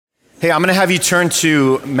Hey, I'm going to have you turn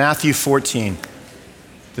to Matthew 14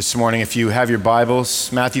 this morning if you have your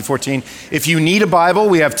Bibles. Matthew 14. If you need a Bible,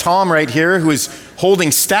 we have Tom right here who is holding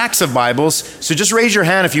stacks of Bibles. So just raise your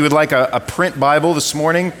hand if you would like a print Bible this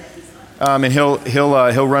morning, and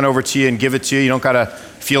he'll run over to you and give it to you. You don't got to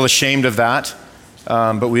feel ashamed of that,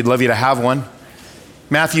 but we'd love you to have one.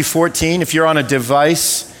 Matthew 14. If you're on a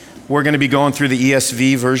device, we're going to be going through the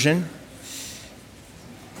ESV version.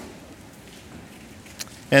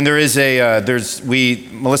 And there is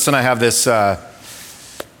Melissa and I have this,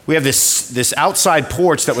 we have this outside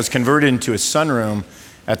porch that was converted into a sunroom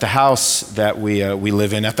at the house that we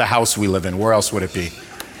live in, Where else would it be?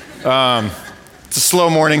 It's a slow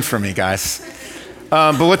morning for me, guys.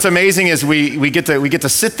 But what's amazing is we get to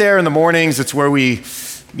sit there in the mornings. It's where we,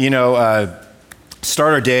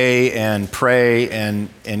 start our day and pray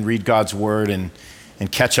and read God's word and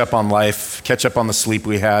catch up on life, catch up on the sleep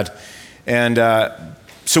we had. And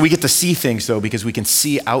so we get to see things, though, because we can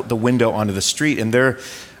see out the window onto the street. And there,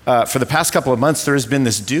 for the past couple of months, there has been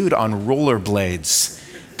this dude on rollerblades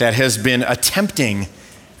that has been attempting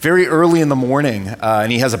very early in the morning.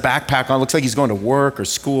 And he has a backpack on. It looks like he's going to work or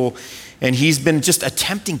school. And he's been just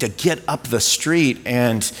attempting to get up the street.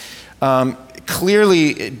 And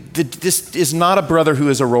clearly, this is not a brother who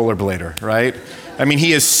is a rollerblader, right? I mean,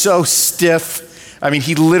 he is so stiff. I mean,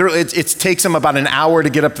 he literally, it takes him about an hour to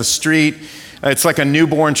get up the street. It's like a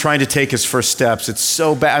newborn trying to take his first steps. It's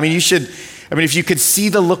so bad. I mean, if you could see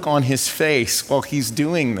the look on his face while he's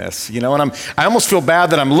doing this, and I almost feel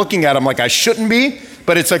bad that I'm looking at him like I shouldn't be,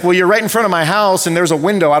 but it's like, well, you're right in front of my house and there's a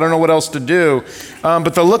window. I don't know what else to do.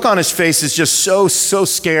 But the look on his face is just so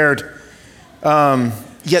scared,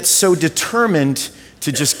 yet so determined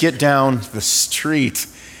to just get down the street.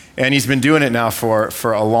 And he's been doing it now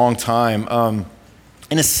for a long time.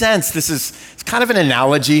 In a sense, it's kind of an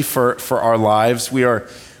analogy for our lives. We are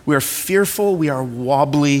fearful, we are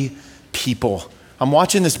wobbly people. I'm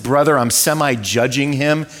watching this brother, I'm semi-judging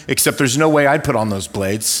him, except there's no way I'd put on those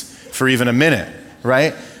blades for even a minute,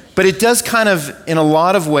 right? But it does kind of, in a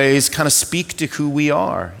lot of ways, kind of speak to who we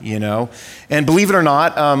are, And believe it or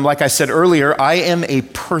not, like I said earlier, I am a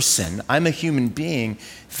person, I'm a human being,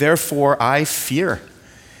 therefore I fear.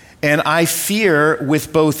 And I fear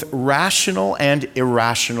with both rational and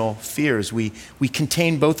irrational fears. We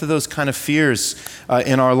contain both of those kind of fears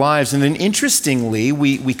in our lives. And then interestingly,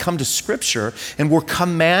 we come to Scripture and we're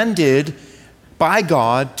commanded by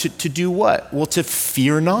God to do what? Well, to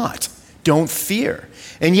fear not. Don't fear.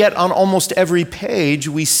 And yet on almost every page,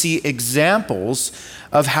 we see examples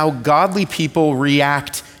of how godly people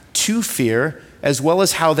react to fear as well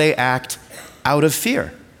as how they act out of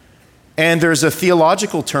fear. And there's a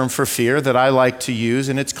theological term for fear that I like to use,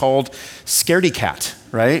 and it's called scaredy cat,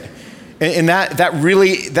 right? And that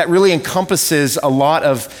really encompasses a lot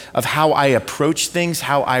of how I approach things,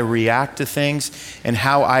 how I react to things, and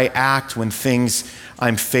how I act when things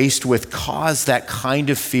I'm faced with cause that kind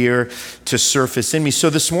of fear to surface in me. So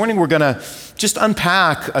this morning we're going to just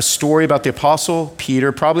unpack a story about the Apostle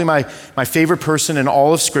Peter, probably my favorite person in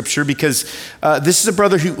all of Scripture, because this is a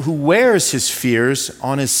brother who wears his fears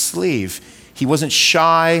on his sleeve. He wasn't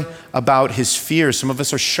shy about his fears. Some of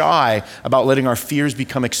us are shy about letting our fears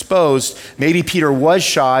become exposed. Maybe Peter was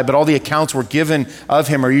shy, but all the accounts we're given of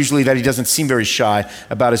him are usually that he doesn't seem very shy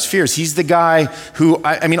about his fears. He's the guy who,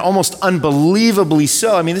 almost unbelievably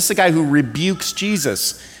so. This is the guy who rebukes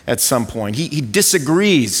Jesus at some point. He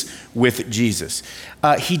disagrees with Jesus.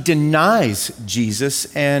 He denies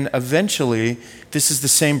Jesus, and eventually, this is the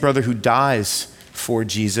same brother who dies for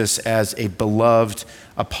Jesus as a beloved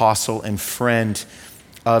apostle and friend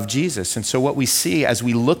of Jesus. And so what we see as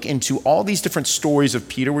we look into all these different stories of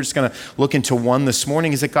Peter, we're just going to look into one this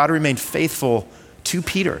morning, is that God remained faithful to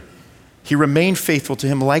Peter. He remained faithful to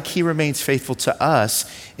him like he remains faithful to us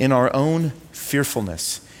in our own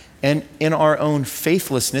fearfulness and in our own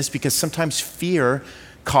faithlessness, because sometimes fear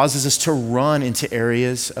causes us to run into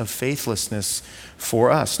areas of faithlessness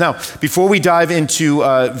for us. Now, before we dive into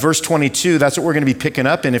verse 22, that's what we're going to be picking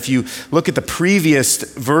up. And if you look at the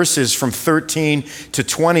previous verses from 13 to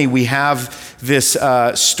 20, we have this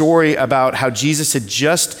story about how Jesus had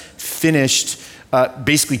just finished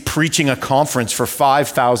basically preaching a conference for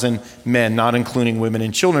 5,000 men, not including women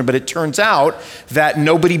and children. But it turns out that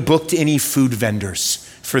nobody booked any food vendors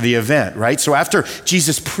for the event, right? So after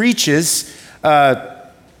Jesus preaches,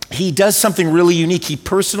 he does something really unique. He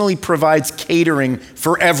personally provides catering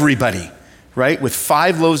for everybody, right? With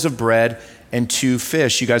 5 loaves of bread and 2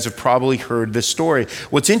 fish. You guys have probably heard this story.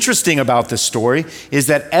 What's interesting about this story is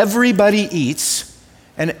that everybody eats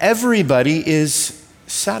and everybody is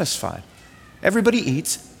satisfied. Everybody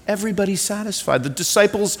eats everybody's satisfied. The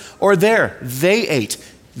disciples are there. They ate.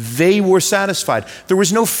 They were satisfied. There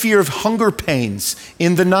was no fear of hunger pains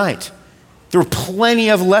in the night. There were plenty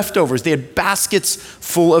of leftovers. They had baskets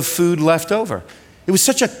full of food left over. It was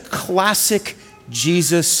such a classic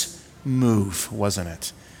Jesus move, wasn't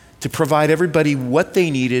it? To provide everybody what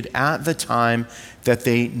they needed at the time that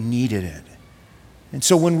they needed it. And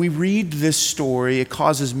so when we read this story, it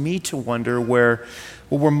causes me to wonder where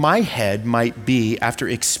my head might be after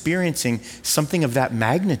experiencing something of that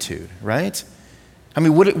magnitude, right? I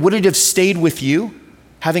mean, would it have stayed with you,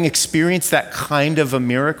 having experienced that kind of a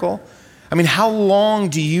miracle? I mean, how long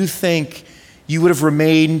do you think you would have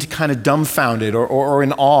remained kind of dumbfounded or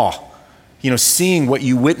in awe, seeing what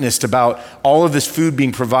you witnessed about all of this food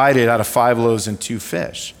being provided out of 5 loaves and 2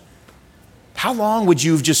 fish? How long would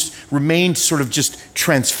you have just remained sort of just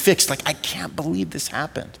transfixed, like, I can't believe this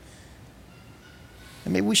happened?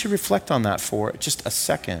 And maybe we should reflect on that for just a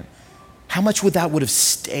second. How much would have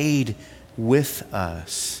stayed with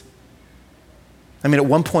us? I mean, at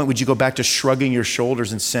one point, would you go back to shrugging your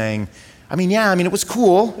shoulders and saying, it was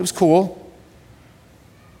cool.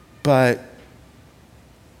 But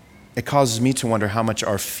it causes me to wonder how much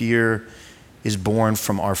our fear is born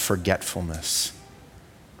from our forgetfulness.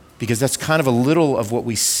 Because that's kind of a little of what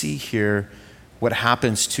we see here, what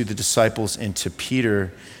happens to the disciples and to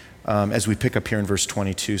Peter as we pick up here in verse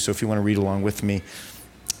 22. So if you want to read along with me,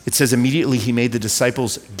 it says, immediately he made the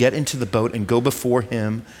disciples get into the boat and go before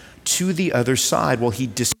him to the other side while he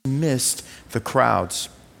dismissed the crowds.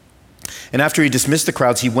 And after he dismissed the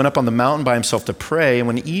crowds, he went up on the mountain by himself to pray. And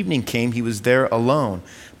when evening came, he was there alone.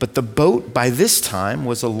 But the boat by this time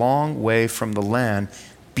was a long way from the land,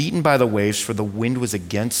 beaten by the waves, for the wind was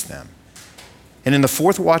against them. And in the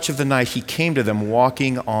 4th watch of the night, he came to them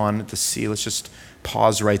walking on the sea. Let's just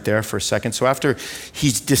pause right there for a second. So after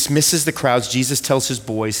he dismisses the crowds, Jesus tells his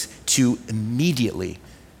boys to immediately,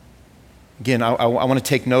 again, I want to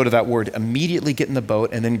take note of that word, immediately get in the boat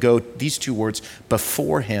and then go, these 2 words,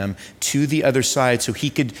 before him to the other side so he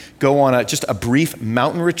could go on just a brief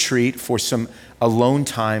mountain retreat for some alone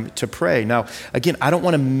time to pray. Now, again, I don't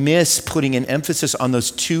want to miss putting an emphasis on those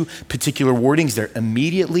 2 particular wordings there,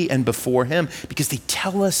 immediately and before him, because they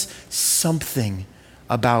tell us something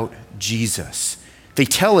about Jesus. They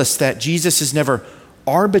tell us that Jesus is never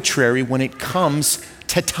arbitrary when it comes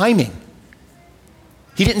to timing.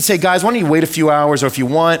 He didn't say, guys, why don't you wait a few hours, or if you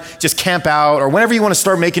want, just camp out, or whenever you want to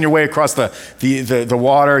start making your way across the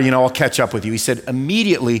water, I'll catch up with you. He said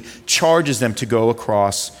immediately charges them to go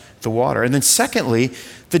across the water. And then secondly,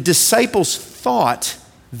 the disciples thought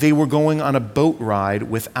they were going on a boat ride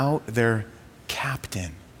without their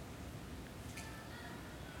captain.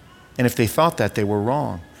 And if they thought that, they were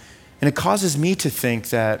wrong. And it causes me to think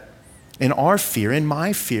that in our fear, in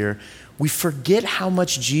my fear, we forget how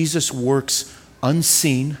much Jesus works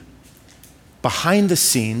unseen, behind the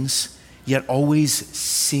scenes, yet always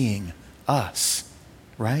seeing us,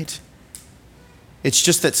 right? It's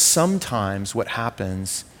just that sometimes what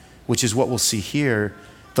happens, which is what we'll see here,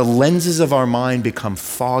 the lenses of our mind become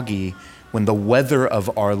foggy when the weather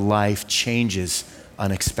of our life changes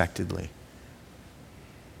unexpectedly.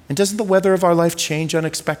 And doesn't the weather of our life change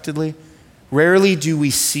unexpectedly? Rarely do we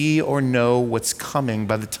see or know what's coming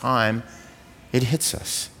by the time it hits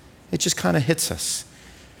us. It just kind of hits us.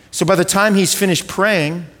 So by the time he's finished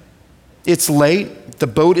praying, it's late, the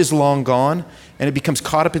boat is long gone, and it becomes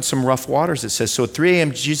caught up in some rough waters, it says. So at 3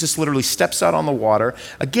 a.m., Jesus literally steps out on the water,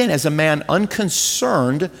 again, as a man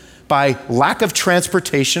unconcerned by lack of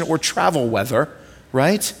transportation or travel weather,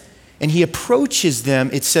 right? And he approaches them,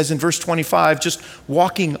 it says in verse 25, just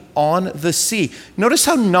walking on the sea. Notice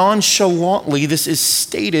how nonchalantly this is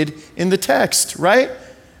stated in the text, right?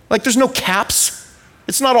 Like there's no caps.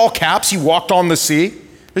 It's not all caps, he walked on the sea.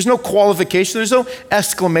 There's no qualification, there's no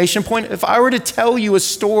exclamation point. If I were to tell you a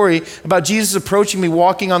story about Jesus approaching me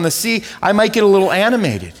walking on the sea, I might get a little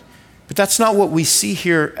animated. But that's not what we see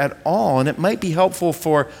here at all. And it might be helpful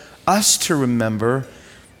for us to remember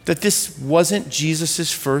that this wasn't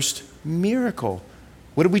Jesus' first miracle.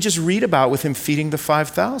 What did we just read about with him feeding the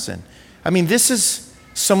 5,000? I mean, this is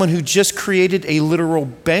someone who just created a literal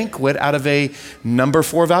banquet out of a number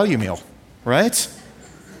 4 value meal, right?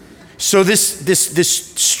 So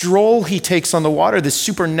this stroll he takes on the water, this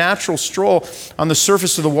supernatural stroll on the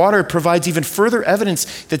surface of the water, provides even further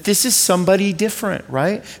evidence that this is somebody different,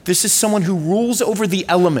 right? This is someone who rules over the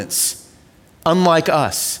elements, unlike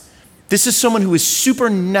us. This is someone who is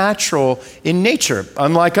supernatural in nature,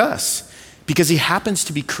 unlike us, because he happens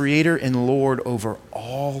to be creator and Lord over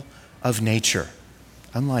all of nature,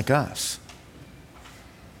 unlike us.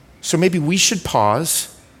 So maybe we should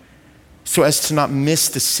pause so as to not miss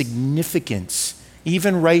the significance,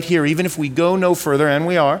 even right here, even if we go no further, and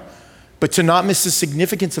we are, but to not miss the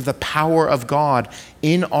significance of the power of God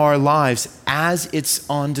in our lives as it's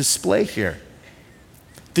on display here.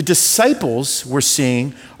 The disciples, we're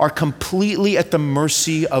seeing, are completely at the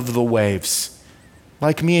mercy of the waves,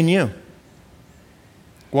 like me and you,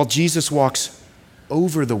 while Jesus walks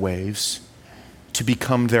over the waves to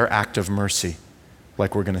become their act of mercy,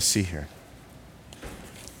 like we're going to see here.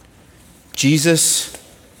 Jesus,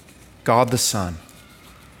 God the Son,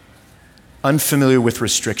 unfamiliar with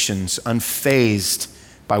restrictions, unfazed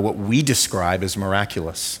by what we describe as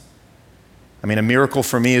miraculous. I mean, a miracle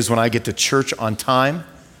for me is when I get to church on time,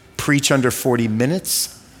 preach under 40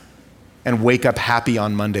 minutes, and wake up happy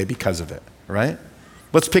on Monday because of it, right?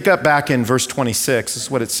 Let's pick up back in verse 26. This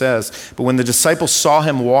is what it says. But when the disciples saw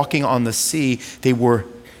him walking on the sea, they were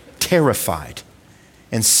terrified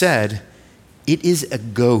and said, "It is a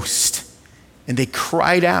ghost." And they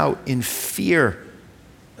cried out in fear.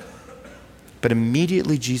 But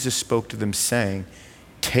immediately Jesus spoke to them, saying,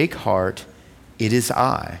 "Take heart, it is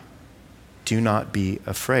I. Do not be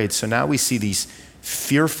afraid." So now we see these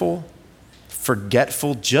fearful,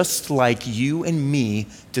 forgetful, just like you and me,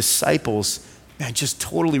 disciples, man, just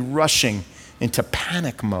totally rushing into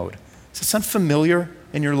panic mode. Does that sound familiar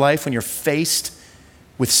in your life when you're faced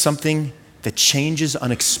with something that changes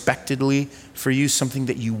unexpectedly for you, something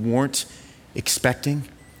that you weren't expecting?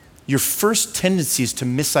 Your first tendency is to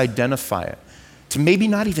misidentify it, to maybe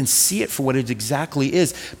not even see it for what it exactly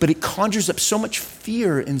is, but it conjures up so much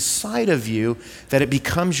fear inside of you that it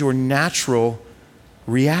becomes your natural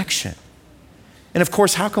reaction. And of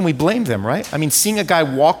course, how can we blame them, right? I mean, seeing a guy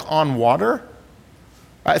walk on water,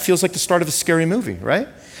 it feels like the start of a scary movie, right?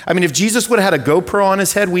 I mean, if Jesus would have had a GoPro on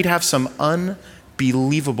his head, we'd have some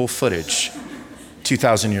unbelievable footage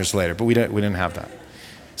 2,000 years later, but we didn't have that.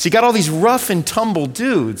 So you got all these rough and tumble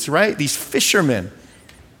dudes, right? These fishermen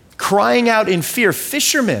crying out in fear.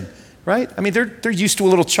 Fishermen, right? I mean, they're used to a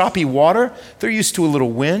little choppy water. They're used to a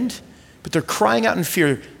little wind, but they're crying out in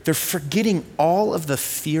fear. They're forgetting all of the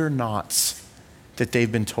fear nots that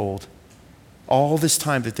they've been told all this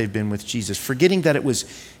time that they've been with Jesus, forgetting that it was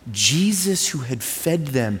Jesus who had fed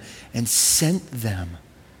them and sent them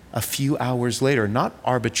a few hours later, not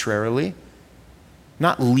arbitrarily,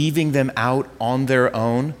 not leaving them out on their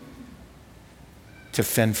own to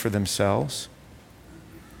fend for themselves.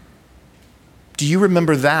 Do you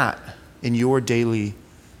remember that in your daily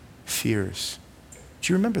fears?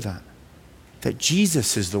 Do you remember that? That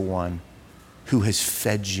Jesus is the one who has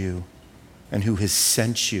fed you and who has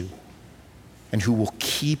sent you and who will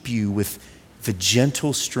keep you with the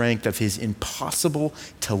gentle strength of his impossible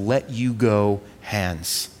to let you go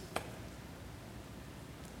hands.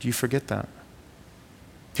 Do you forget that?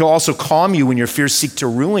 He'll also calm you when your fears seek to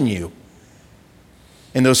ruin you.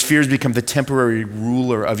 And those fears become the temporary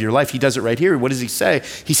ruler of your life. He does it right here. What does he say?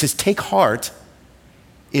 He says, "Take heart,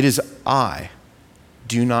 it is I.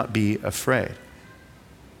 Do not be afraid."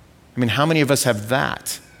 I mean, how many of us have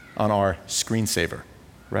that on our screensaver,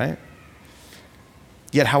 right?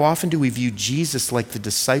 Yet how often do we view Jesus like the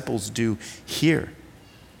disciples do here?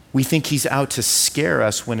 We think he's out to scare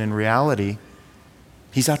us when in reality,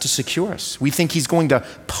 he's out to secure us. We think he's going to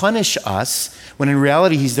punish us when in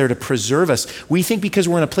reality he's there to preserve us. We think because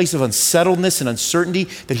we're in a place of unsettledness and uncertainty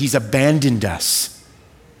that he's abandoned us.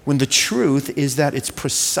 When the truth is that it's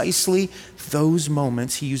precisely those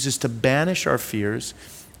moments he uses to banish our fears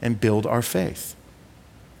and build our faith.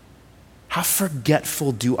 How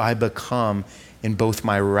forgetful do I become in both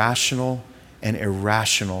my rational and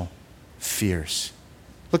irrational fears?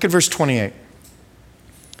 Look at verse 28.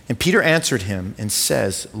 And Peter answered him and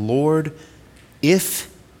says, "Lord, if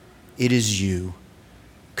it is you,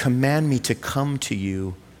 command me to come to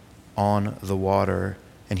you on the water."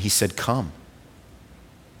 And he said, "Come."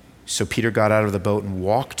 So Peter got out of the boat and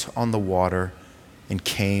walked on the water and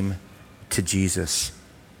came to Jesus.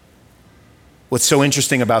 What's so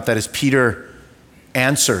interesting about that is Peter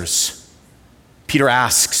answers. Peter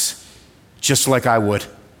asks, just like I would.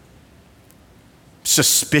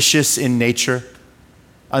 Suspicious in nature,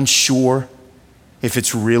 unsure if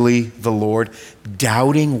it's really the Lord,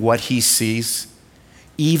 doubting what he sees,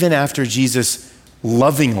 even after Jesus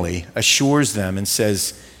lovingly assures them and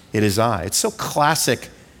says, "It is I." It's so classic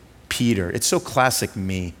Peter. It's so classic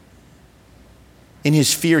me. In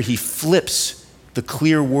his fear, he flips the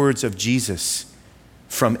clear words of Jesus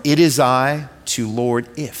from "it is I" to "Lord,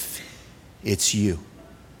 if it's you,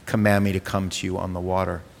 command me to come to you on the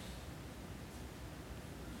water."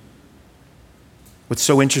 What's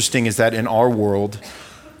so interesting is that in our world,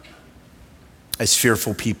 as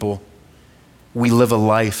fearful people, We live a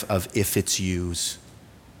life of if it's yous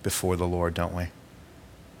before the Lord, don't we?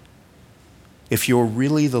 If you're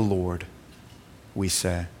really the Lord, we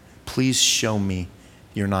say, please show me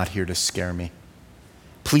you're not here to scare me.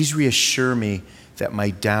 Please reassure me that my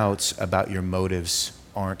doubts about your motives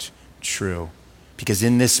aren't true. Because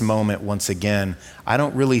in this moment, once again, I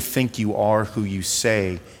don't really think you are who you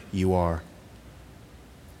say you are.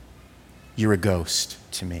 You're a ghost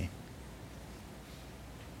to me.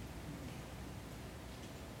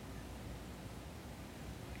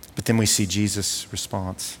 But then we see Jesus'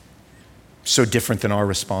 response. So different than our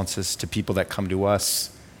responses to people that come to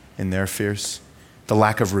us in their fears. The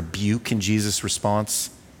lack of rebuke in Jesus'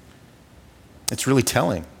 response. It's really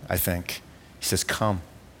telling, I think. He says, come.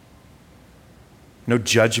 No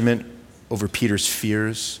judgment over Peter's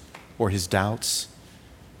fears or his doubts.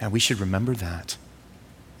 And we should remember that.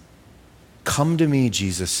 Come to me,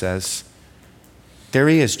 Jesus says. There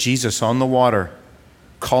he is, Jesus on the water,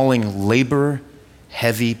 calling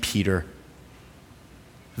labor-heavy Peter,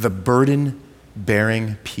 the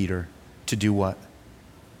burden-bearing Peter, to do what?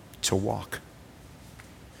 To walk.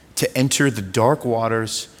 To enter the dark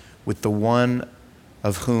waters with the one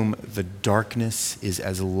of whom the darkness is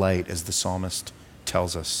as light, as the psalmist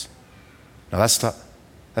tells us. Now that's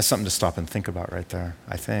something to stop and think about right there,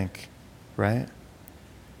 I think, right?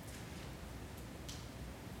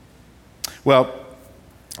 Well,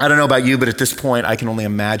 I don't know about you, but at this point, I can only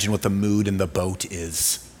imagine what the mood in the boat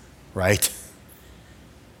is, right?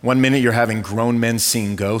 One minute you're having grown men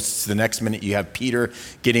seeing ghosts. The next minute you have Peter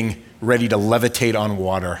getting ready to levitate on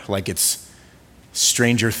water like it's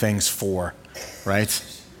Stranger Things 4,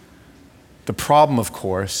 right? The problem, of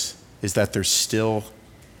course, is that there's still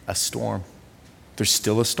a storm. There's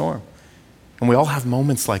still a storm. And we all have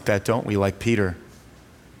moments like that, don't we, like Peter?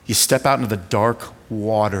 You step out into the dark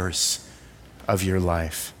waters of your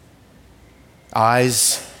life.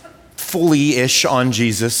 Eyes fully-ish on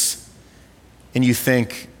Jesus, and you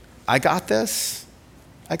think, I got this.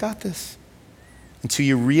 Until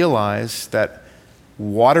you realize that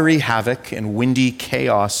watery havoc and windy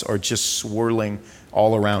chaos are just swirling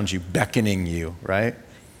all around you, beckoning you, right?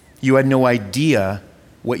 You had no idea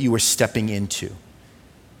what you were stepping into.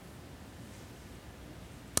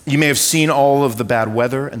 You may have seen all of the bad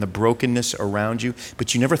weather and the brokenness around you,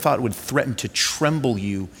 but you never thought it would threaten to tremble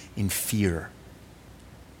you in fear.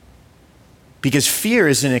 Because fear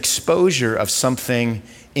is an exposure of something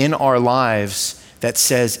in our lives that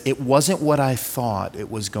says, it wasn't what I thought it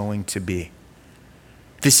was going to be.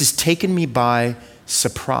 This has taken me by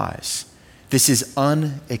surprise. This is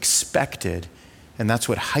unexpected, and that's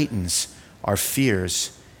what heightens our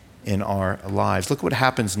fears in our lives. Look what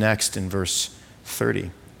happens next in verse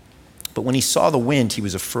 30. But when he saw the wind, he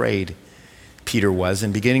was afraid, Peter was,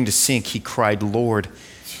 and beginning to sink, he cried, Lord,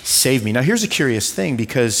 save me. Now here's a curious thing,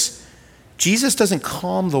 because Jesus doesn't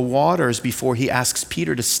calm the waters before he asks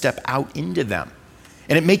Peter to step out into them.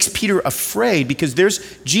 And it makes Peter afraid because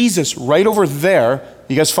there's Jesus right over there.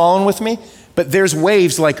 You guys following with me? But there's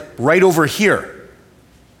waves like right over here.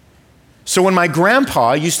 So when my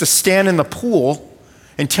grandpa used to stand in the pool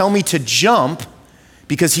and tell me to jump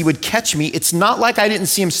because he would catch me, it's not like I didn't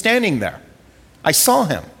see him standing there. I saw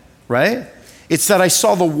him, right? It's that I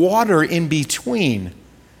saw the water in between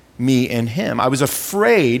me and him. I was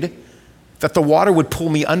afraid that the water would pull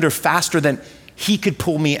me under faster than he could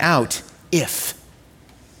pull me out if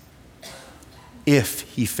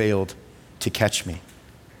he failed to catch me.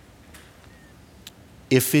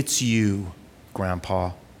 If it's you,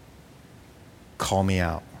 Grandpa, call me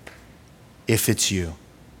out. If it's you.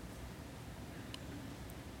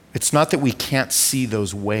 It's not that we can't see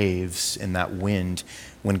those waves in that wind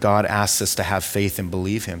when God asks us to have faith and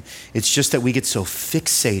believe him. It's just that we get so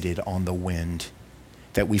fixated on the wind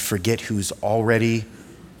that we forget who's already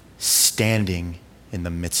standing in the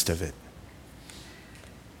midst of it.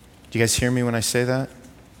 Do you guys hear me when I say that?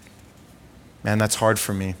 Man, that's hard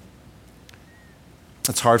for me.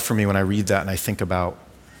 It's hard for me when I read that and I think about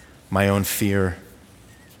my own fear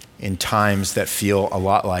in times that feel a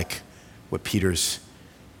lot like what Peter's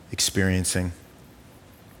experiencing.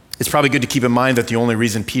 It's probably good to keep in mind that the only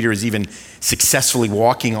reason Peter is even successfully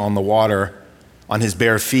walking on the water on his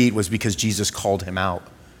bare feet was because Jesus called him out.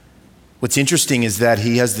 What's interesting is that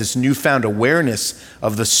he has this newfound awareness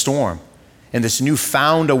of the storm, and this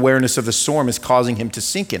newfound awareness of the storm is causing him to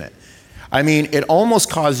sink in it. I mean, it almost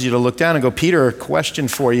causes you to look down and go, Peter, question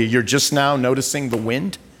for you. You're just now noticing the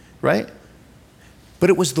wind, right? But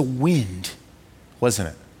it was the wind, wasn't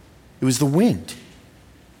it? It was the wind.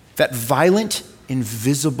 That violent,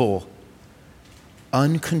 invisible,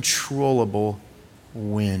 uncontrollable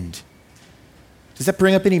wind. Does that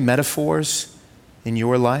bring up any metaphors in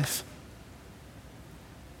your life?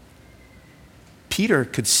 Peter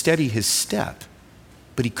could steady his step,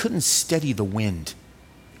 but he couldn't steady the wind,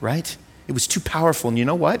 right? It was too powerful. And you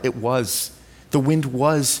know what? It was. The wind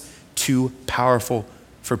was too powerful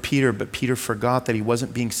for Peter, but Peter forgot that he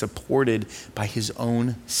wasn't being supported by his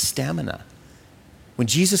own stamina. When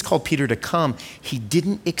Jesus called Peter to come, he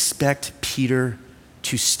didn't expect Peter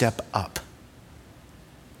to step up.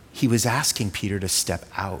 He was asking Peter to step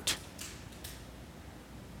out.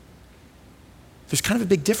 There's kind of a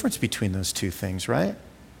big difference between those two things, right?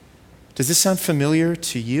 Does this sound familiar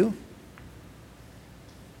to you?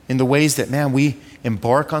 In the ways that, man, we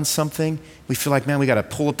embark on something, we feel like, man, we got to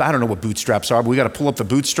pull up, I don't know what bootstraps are, but we got to pull up the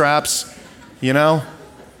bootstraps, you know?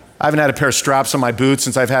 I haven't had a pair of straps on my boots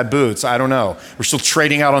since I've had boots. I don't know. We're still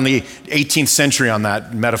trading out on the 18th century on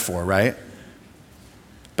that metaphor, right?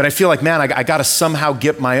 But I feel like, man, I got to somehow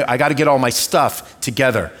I got to get all my stuff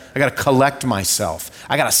together. I got to collect myself.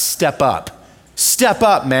 I got to step up. Step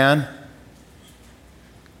up, man.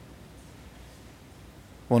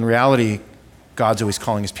 Well, in reality, God's always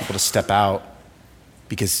calling his people to step out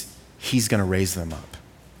because he's going to raise them up.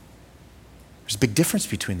 There's a big difference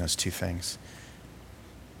between those two things.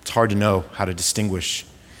 It's hard to know how to distinguish.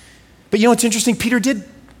 But you know what's interesting? Peter did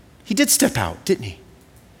step out, didn't he?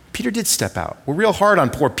 Peter did step out. We're real hard on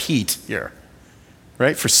poor Pete here,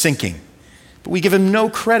 right, for sinking. But we give him no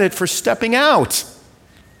credit for stepping out.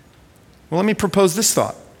 Well, let me propose this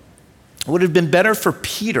thought. Would it have been better for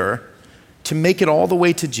Peter to make it all the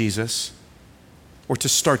way to Jesus or to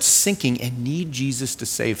start sinking and need Jesus to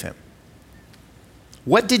save him?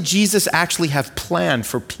 What did Jesus actually have planned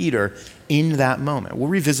for Peter in that moment? We'll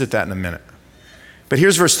revisit that in a minute. But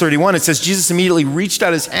here's verse 31. It says, Jesus immediately reached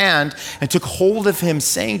out his hand and took hold of him,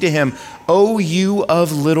 saying to him, "O you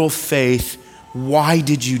of little faith, why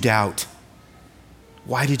did you doubt?"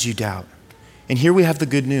 Why did you doubt? And here we have the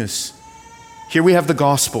good news. Here we have the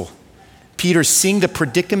gospel. Peter, seeing the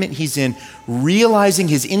predicament he's in, realizing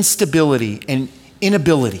his instability and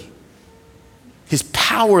inability, his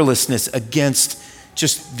powerlessness against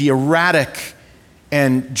just the erratic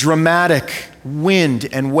and dramatic wind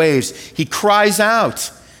and waves, he cries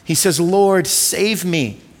out. He says, "Lord, save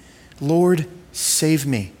me. Lord, save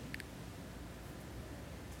me."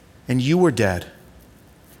 And you were dead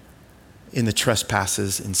in the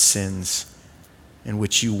trespasses and sins in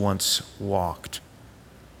which you once walked.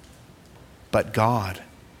 But God,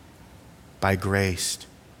 by grace,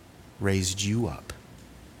 raised you up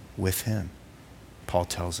with him, Paul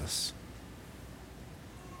tells us.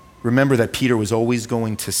 Remember that Peter was always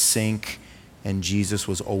going to sink, and Jesus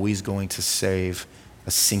was always going to save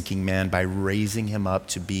a sinking man by raising him up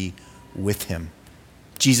to be with him.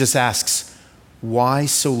 Jesus asks, "Why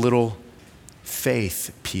so little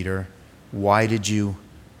faith, Peter? Why did you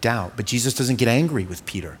doubt?" But Jesus doesn't get angry with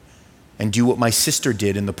Peter and do what my sister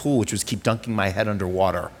did in the pool, which was keep dunking my head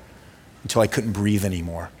underwater until I couldn't breathe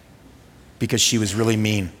anymore because she was really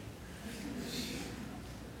mean.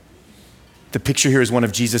 The picture here is one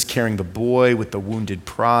of Jesus carrying the boy with the wounded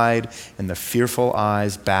pride and the fearful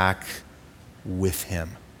eyes back with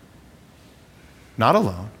him. Not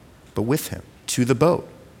alone, but with him, to the boat.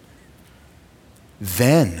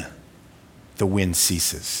 Then the wind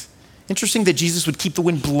ceases. Interesting that Jesus would keep the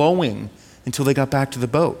wind blowing until they got back to the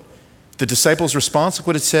boat. The disciples' response, look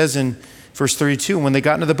what it says in verse 32. When they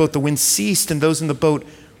got into the boat, the wind ceased, and those in the boat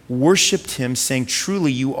worshiped him, saying,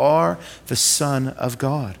 "Truly, you are the Son of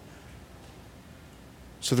God."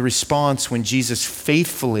 So the response when Jesus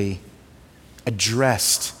faithfully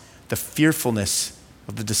addressed the fearfulness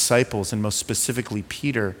of the disciples, and most specifically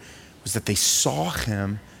Peter, was that they saw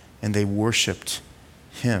him and they worshiped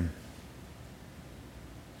him.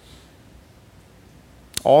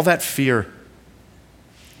 All that fear,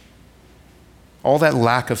 all that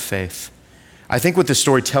lack of faith, I think what the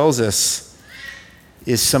story tells us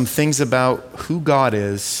is some things about who God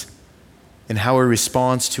is and how he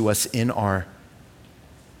responds to us in our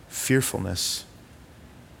fearfulness.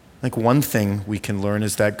 I think one thing we can learn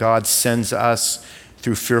is that God sends us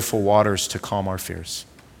through fearful waters to calm our fears.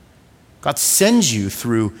 God sends you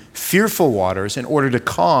through fearful waters in order to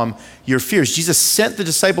calm your fears. Jesus sent the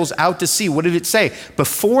disciples out to sea. What did it say?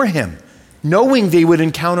 Before him, knowing they would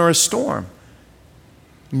encounter a storm,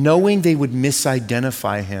 knowing they would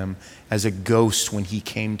misidentify him as a ghost when he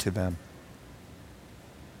came to them.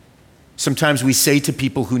 Sometimes we say to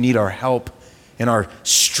people who need our help in our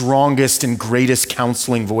strongest and greatest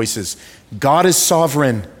counseling voices, "God is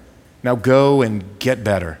sovereign. Now go and get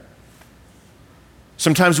better."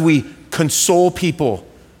 Sometimes we console people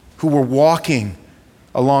who were walking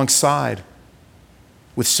alongside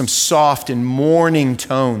with some soft and mourning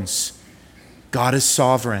tones. God is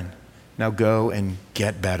sovereign. Now go and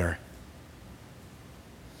get better.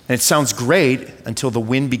 And it sounds great until the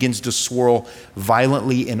wind begins to swirl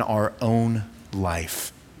violently in our own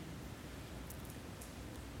life.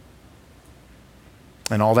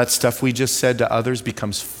 And all that stuff we just said to others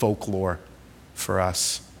becomes folklore for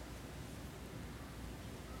us.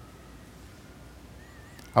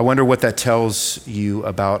 I wonder what that tells you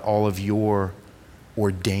about all of your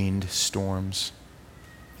ordained storms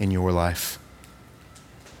in your life.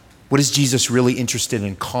 What is Jesus really interested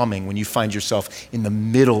in calming when you find yourself in the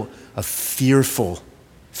middle of fearful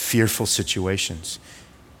situations?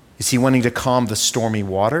 Is he wanting to calm the stormy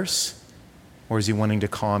waters, or is he wanting to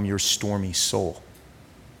calm your stormy soul?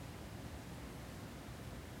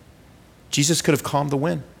 Jesus could have calmed the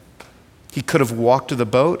wind. He could have walked to the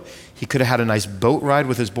boat. He could have had a nice boat ride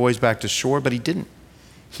with his boys back to shore, but he didn't.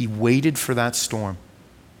 He waited for that storm.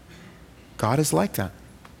 God is like that,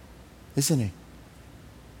 isn't he?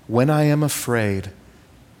 When I am afraid,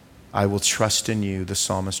 I will trust in you, the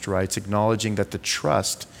psalmist writes, acknowledging that the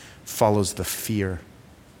trust follows the fear,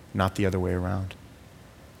 not the other way around.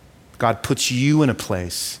 God puts you in a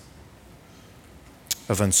place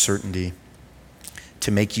of uncertainty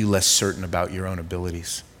to make you less certain about your own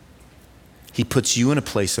abilities. He puts you in a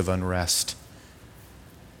place of unrest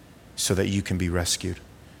so that you can be rescued.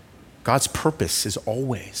 God's purpose is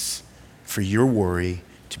always for your worry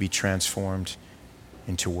to be transformed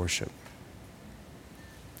into worship.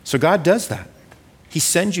 So God does that. He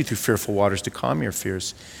sends you through fearful waters to calm your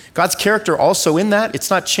fears. God's character also in that, it's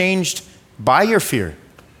not changed by your fear.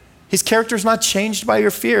 His character is not changed by your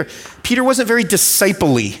fear. Peter wasn't very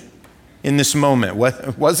disciple-y in this moment,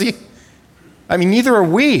 was he? I mean, neither are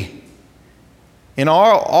we. In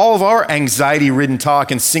all of our anxiety-ridden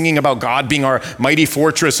talk and singing about God being our mighty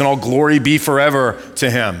fortress and all glory be forever to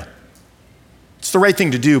him. It's the right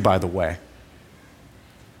thing to do, by the way.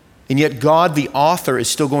 And yet God, the author, is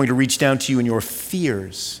still going to reach down to you in your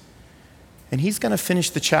fears. And he's going to finish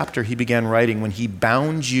the chapter he began writing when he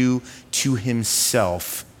bound you to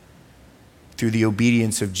himself through the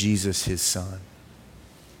obedience of Jesus, his son.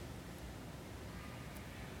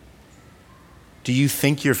 Do you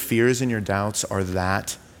think your fears and your doubts are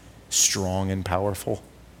that strong and powerful?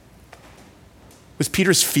 Was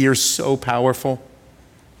Peter's fear so powerful?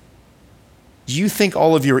 Do you think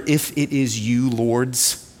all of your "if it is you,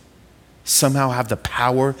 Lords" somehow have the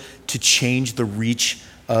power to change the reach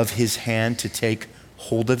of his hand to take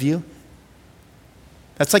hold of you?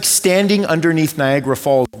 That's like standing underneath Niagara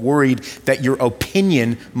Falls worried that your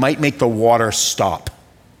opinion might make the water stop.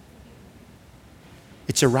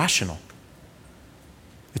 It's irrational.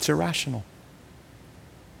 It's irrational.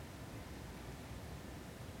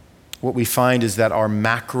 What we find is that our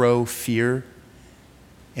macro fear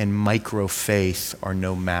and micro faith are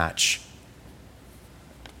no match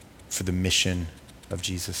for the mission of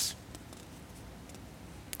Jesus.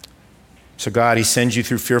 So God, he sends you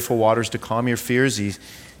through fearful waters to calm your fears. His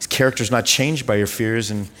character's not changed by your fears.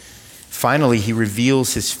 And finally, he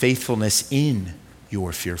reveals his faithfulness in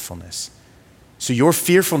your fearfulness. So your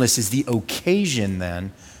fearfulness is the occasion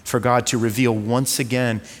then for God to reveal once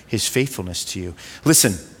again his faithfulness to you.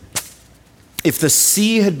 Listen, if the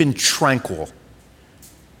sea had been tranquil,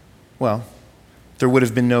 well, there would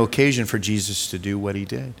have been no occasion for Jesus to do what he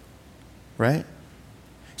did, right?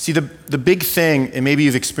 See, the big thing, and maybe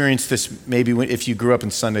you've experienced this maybe if you grew up in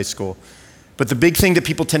Sunday school, but the big thing that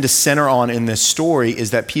people tend to center on in this story is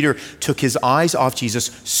that Peter took his eyes off Jesus,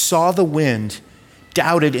 saw the wind,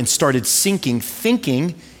 doubted, and started sinking,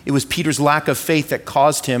 thinking it was Peter's lack of faith that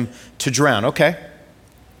caused him to drown. Okay.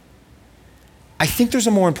 I think there's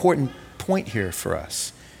a more important point here for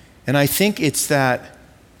us. And I think it's that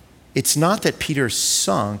it's not that Peter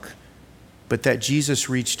sunk, but that Jesus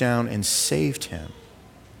reached down and saved him.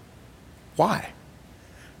 Why?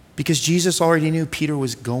 Because Jesus already knew Peter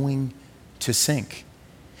was going to sink.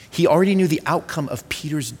 He already knew the outcome of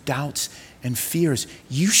Peter's doubts and fears.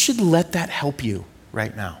 You should let that help you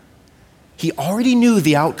right now. He already knew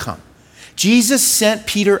the outcome. Jesus sent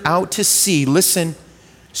Peter out to sea, listen,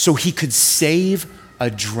 so he could save a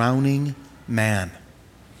drowning man.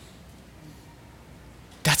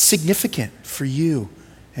 That's significant for you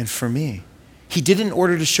and for me. He did it in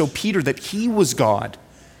order to show Peter that he was God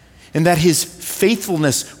and that his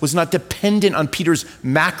faithfulness was not dependent on Peter's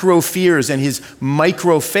macro fears and his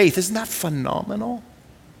micro faith. Isn't that phenomenal?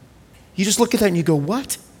 You just look at that and you go,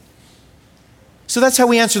 what? So that's how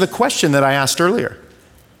we answer the question that I asked earlier.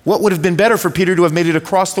 What would have been better for Peter to have made it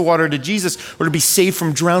across the water to Jesus or to be saved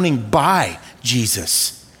from drowning by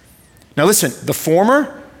Jesus? Now listen, the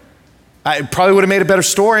former, I probably would have made a better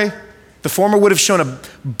story. The former would have shown a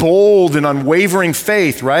bold and unwavering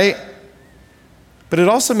faith, right? But it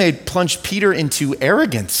also plunged Peter into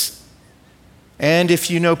arrogance. And if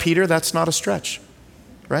you know Peter, that's not a stretch,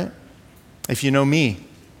 right? If you know me,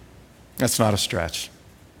 that's not a stretch.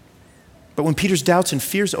 But when Peter's doubts and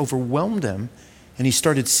fears overwhelmed him and he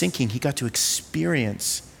started sinking, he got to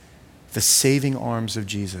experience the saving arms of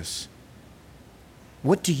Jesus.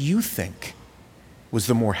 What do you think was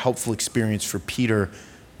the more helpful experience for Peter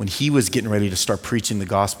when he was getting ready to start preaching the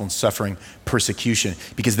gospel and suffering persecution?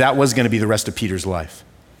 Because that was going to be the rest of Peter's life.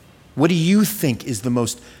 What do you think is the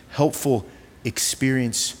most helpful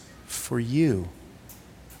experience for you?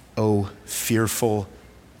 Oh, fearful,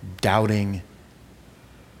 doubting,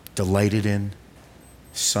 delighted in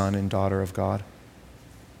son and daughter of God.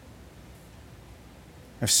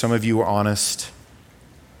 If some of you are honest,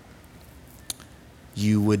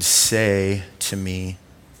 you would say to me,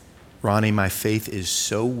 Ronnie, my faith is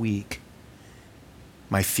so weak.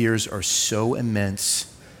 My fears are so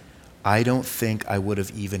immense. I don't think I would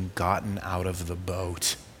have even gotten out of the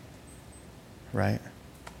boat. Right?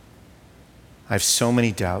 I have so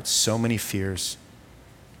many doubts, so many fears.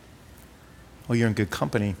 Well, you're in good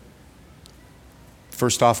company.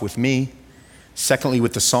 First off, with me. Secondly,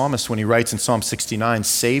 with the psalmist when he writes in Psalm 69,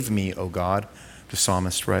 "Save me, O God," the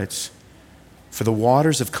psalmist writes, "for the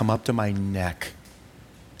waters have come up to my neck.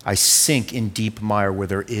 I sink in deep mire where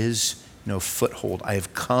there is no foothold. I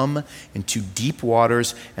have come into deep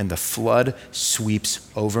waters and the flood sweeps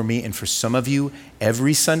over me." And for some of you,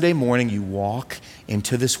 every Sunday morning you walk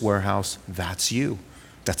into this warehouse, that's you.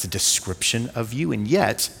 That's a description of you. And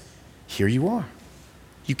yet, here you are.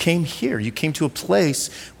 You came here. You came to a place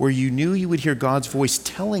where you knew you would hear God's voice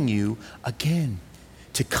telling you again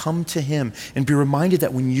to come to him and be reminded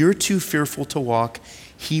that when you're too fearful to walk,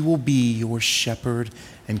 he will be your shepherd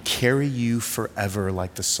and carry you forever,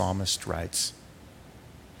 like the psalmist writes.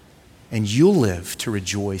 And you'll live to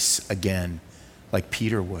rejoice again, like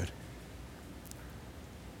Peter would.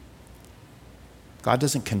 God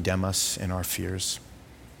doesn't condemn us in our fears.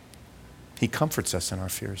 He comforts us in our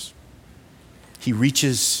fears. He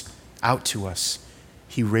reaches out to us.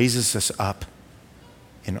 He raises us up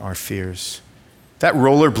in our fears. That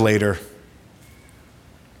rollerblader,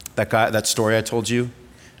 that story I told you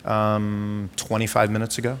 25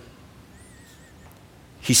 minutes ago,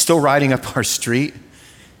 he's still riding up our street,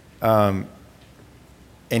 and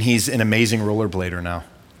he's an amazing rollerblader now.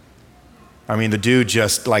 I mean, the dude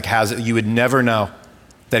just has it. You would never know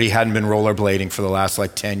that he hadn't been rollerblading for the last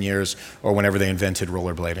 10 years or whenever they invented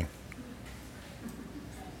rollerblading.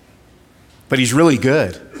 But he's really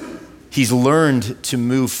good. He's learned to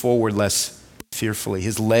move forward less fearfully.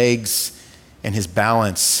 His legs and his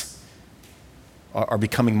balance are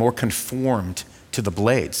becoming more conformed to the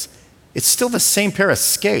blades. It's still the same pair of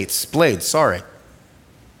blades, sorry.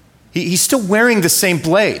 He's still wearing the same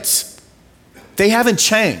blades. They haven't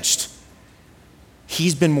changed.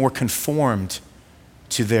 He's been more conformed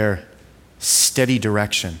to their steady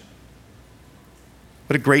direction.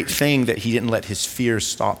 What a great thing that he didn't let his fear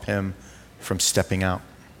stop him from stepping out.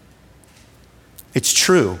 It's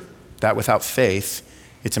true that without faith,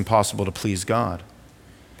 it's impossible to please God.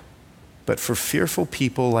 But for fearful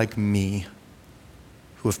people like me,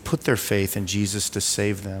 who have put their faith in Jesus to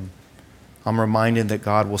save them, I'm reminded that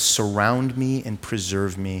God will surround me and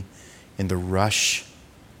preserve me in the rush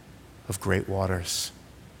of great waters,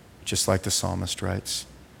 just like the psalmist writes.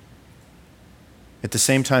 At the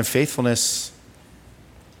same time, faithfulness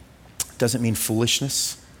doesn't mean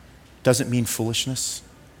foolishness. Doesn't mean foolishness,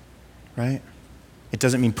 right? It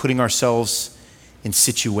doesn't mean putting ourselves in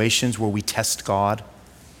situations where we test God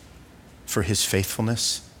for his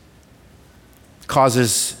faithfulness. It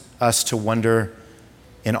causes us to wonder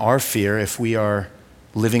in our fear if we are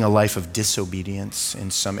living a life of disobedience in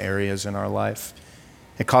some areas in our life.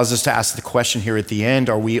 It causes us to ask the question here at the end,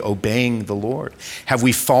 are we obeying the Lord? Have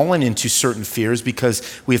we fallen into certain fears because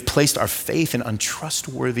we have placed our faith in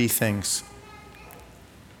untrustworthy things?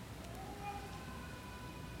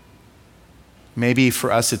 Maybe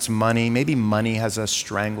for us it's money. Maybe money has a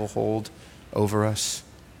stranglehold over us.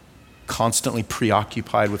 Constantly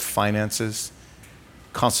preoccupied with finances.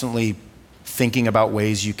 Constantly thinking about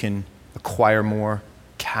ways you can acquire more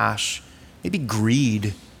cash. Maybe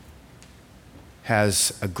greed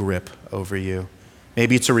has a grip over you.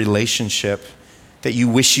 Maybe it's a relationship that you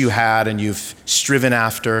wish you had and you've striven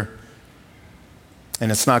after,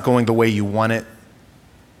 and it's not going the way you want it.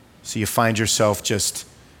 So you find yourself just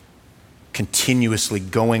continuously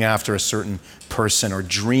going after a certain person or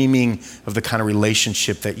dreaming of the kind of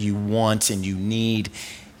relationship that you want and you need,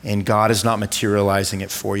 and God is not materializing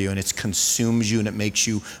it for you, and it consumes you and it makes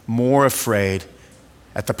you more afraid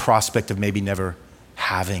at the prospect of maybe never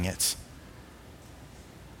having it.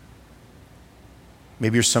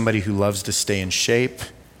 Maybe you're somebody who loves to stay in shape,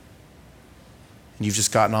 and you've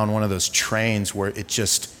just gotten on one of those trains where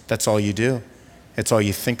that's all you do. It's all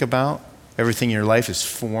you think about. Everything in your life is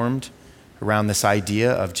formed around this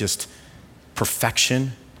idea of just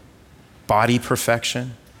perfection, body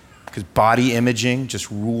perfection, because body imaging just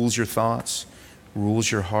rules your thoughts, rules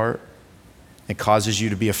your heart. It causes you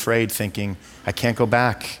to be afraid, thinking, I can't go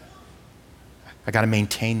back. I got to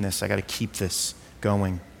maintain this. I got to keep this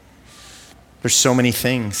going. There's so many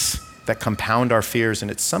things that compound our fears,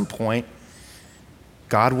 and at some point,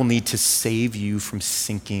 God will need to save you from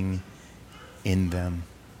sinking in them.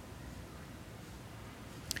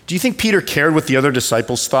 Do you think Peter cared what the other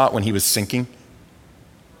disciples thought when he was sinking?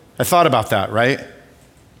 I thought about that, right?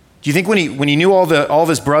 Do you think when he knew all of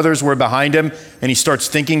his brothers were behind him and he starts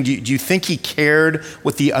thinking, do you think he cared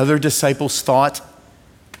what the other disciples thought?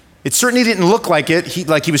 It certainly didn't look like it,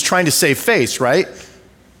 like he was trying to save face, right?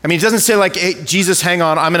 I mean, it doesn't say like, hey, Jesus, hang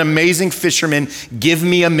on, I'm an amazing fisherman, give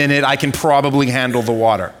me a minute, I can probably handle the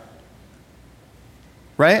water.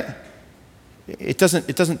 Right? It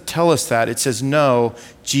doesn't tell us that. It says, no,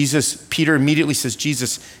 Peter immediately says,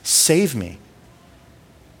 Jesus, save me.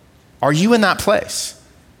 Are you in that place?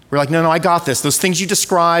 We're like, no, I got this. Those things you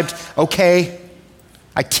described, okay.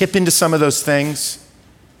 I tip into some of those things.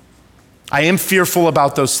 I am fearful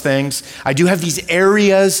about those things. I do have these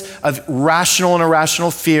areas of rational and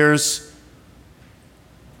irrational fears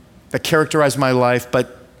that characterize my life,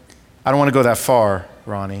 but I don't want to go that far,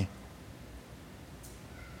 Ronnie.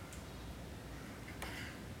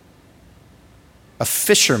 A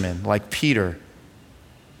fisherman like Peter,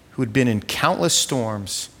 who had been in countless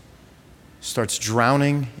storms, starts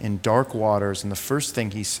drowning in dark waters, and the first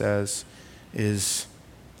thing he says is,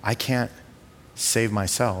 I can't save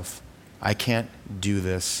myself. I can't do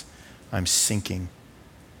this. I'm sinking.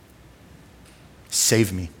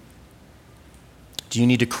 Save me. Do you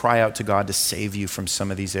need to cry out to God to save you from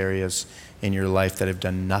some of these areas in your life that have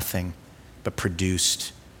done nothing but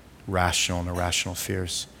produced rational and irrational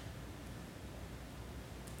fears?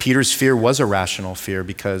 Peter's fear was a rational fear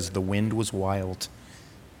because the wind was wild.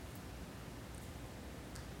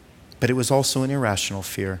 But it was also an irrational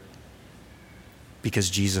fear because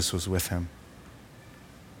Jesus was with him.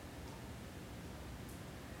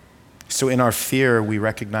 So in our fear, we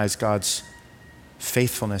recognize God's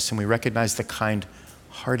faithfulness, and we recognize the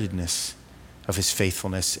kind-heartedness of his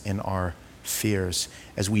faithfulness in our fears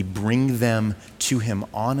as we bring them to him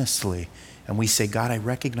honestly. And we say, God, I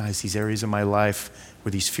recognize these areas of my life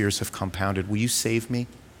where these fears have compounded. Will you save me?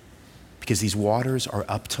 Because these waters are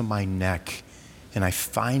up to my neck, and I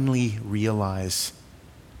finally realize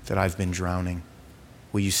that I've been drowning.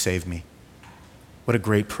 Will you save me? What a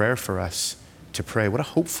great prayer for us to pray. What a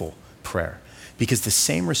hopeful prayer. Because the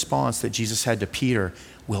same response that Jesus had to Peter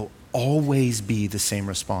will always be the same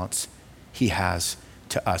response he has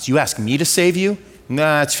to us. You ask me to save you?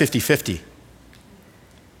 Nah, it's 50-50.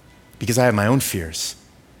 Because I have my own fears.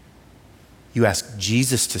 You ask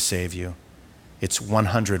Jesus to save you, it's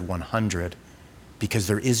 100-100, because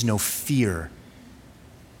there is no fear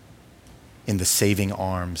in the saving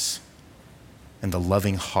arms and the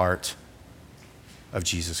loving heart of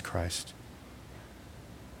Jesus Christ.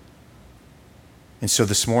 And so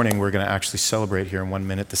this morning, we're going to actually celebrate here in 1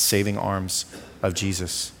 minute the saving arms of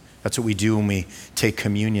Jesus. That's what we do when we take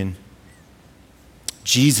communion.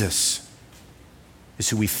 Jesus is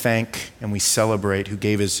who we thank and we celebrate, who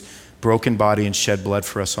gave his broken body and shed blood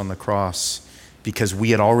for us on the cross because we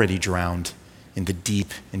had already drowned in the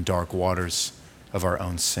deep and dark waters of our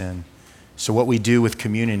own sin. So what we do with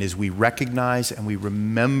communion is we recognize and we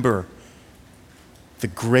remember the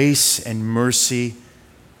grace and mercy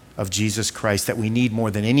of Jesus Christ that we need more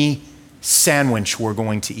than any sandwich we're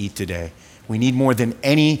going to eat today. We need more than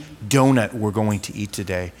any donut we're going to eat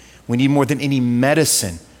today. We need more than any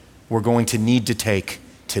medicine we're going to need to take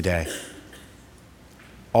today.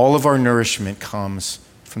 All of our nourishment comes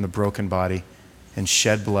from the broken body and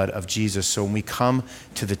shed blood of Jesus. So when we come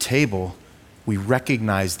to the table, we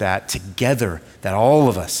recognize that together, that all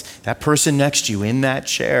of us, that person next to you in that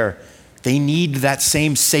chair, they need that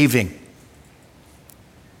same saving.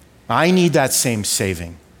 I need that same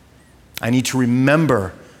saving. I need to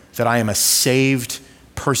remember that I am a saved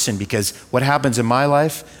person, because what happens in my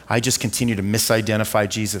life, I just continue to misidentify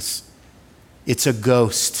Jesus. It's a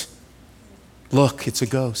ghost. Look, it's a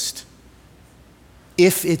ghost.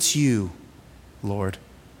 If it's you, Lord,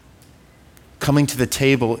 coming to the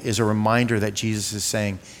table is a reminder that Jesus is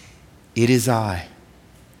saying, it is I.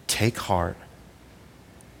 take heart.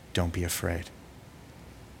 Don't be afraid.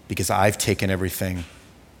 Because I've taken everything,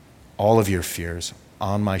 all of your fears,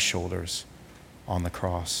 on my shoulders on the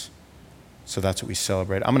cross. So that's what we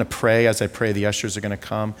celebrate. I'm going to pray. As I pray, the ushers are going to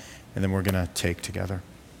come, and then we're going to take together.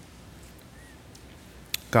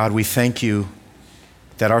 God, we thank you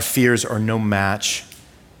that our fears are no match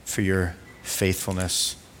for your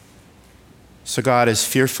faithfulness. So God, as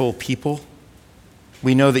fearful people,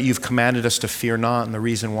 we know that you've commanded us to fear not, and the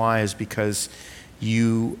reason why is because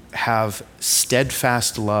you have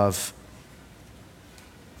steadfast love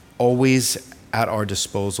always at our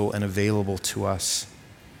disposal and available to us.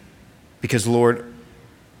 Because, Lord,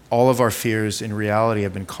 all of our fears in reality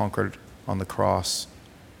have been conquered on the cross.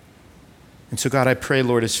 And so, God, I pray,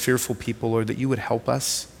 Lord, as fearful people, Lord, that you would help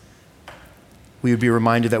us. We would be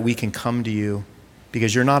reminded that we can come to you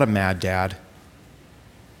because you're not a mad dad,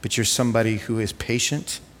 but you're somebody who is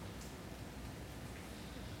patient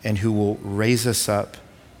and who will raise us up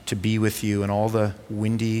to be with you in all the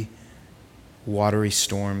windy, watery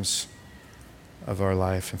storms of our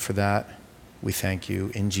life. And for that, we thank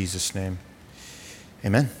you in Jesus' name.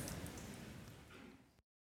 Amen.